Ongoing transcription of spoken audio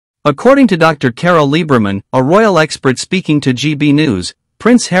According to Dr. Carole Lieberman, a royal expert speaking to GB News,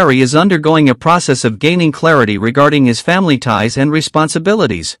 Prince Harry is undergoing a process of gaining clarity regarding his family ties and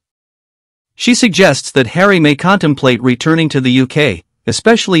responsibilities. She suggests that Harry may contemplate returning to the UK,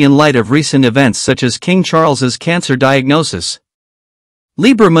 especially in light of recent events such as King Charles's cancer diagnosis.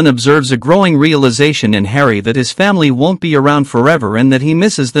 Lieberman observes a growing realization in Harry that his family won't be around forever and that he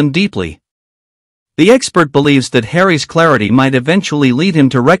misses them deeply. The expert believes that Harry's clarity might eventually lead him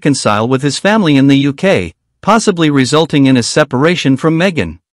to reconcile with his family in the UK, possibly resulting in a separation from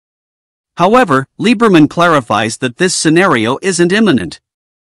Meghan. However, Lieberman clarifies that this scenario isn't imminent.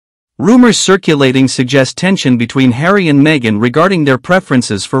 Rumors circulating suggest tension between Harry and Meghan regarding their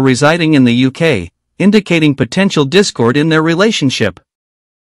preferences for residing in the UK, indicating potential discord in their relationship.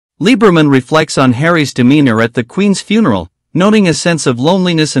 Lieberman reflects on Harry's demeanor at the Queen's funeral, noting a sense of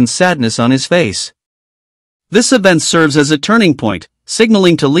loneliness and sadness on his face. This event serves as a turning point,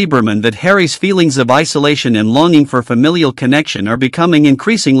 signaling to Lieberman that Harry's feelings of isolation and longing for familial connection are becoming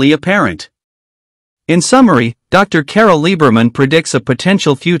increasingly apparent. In summary, Dr. Carole Lieberman predicts a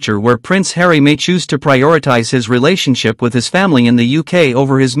potential future where Prince Harry may choose to prioritize his relationship with his family in the UK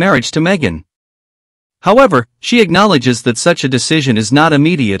over his marriage to Meghan. However, she acknowledges that such a decision is not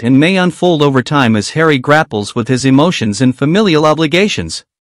immediate and may unfold over time as Harry grapples with his emotions and familial obligations.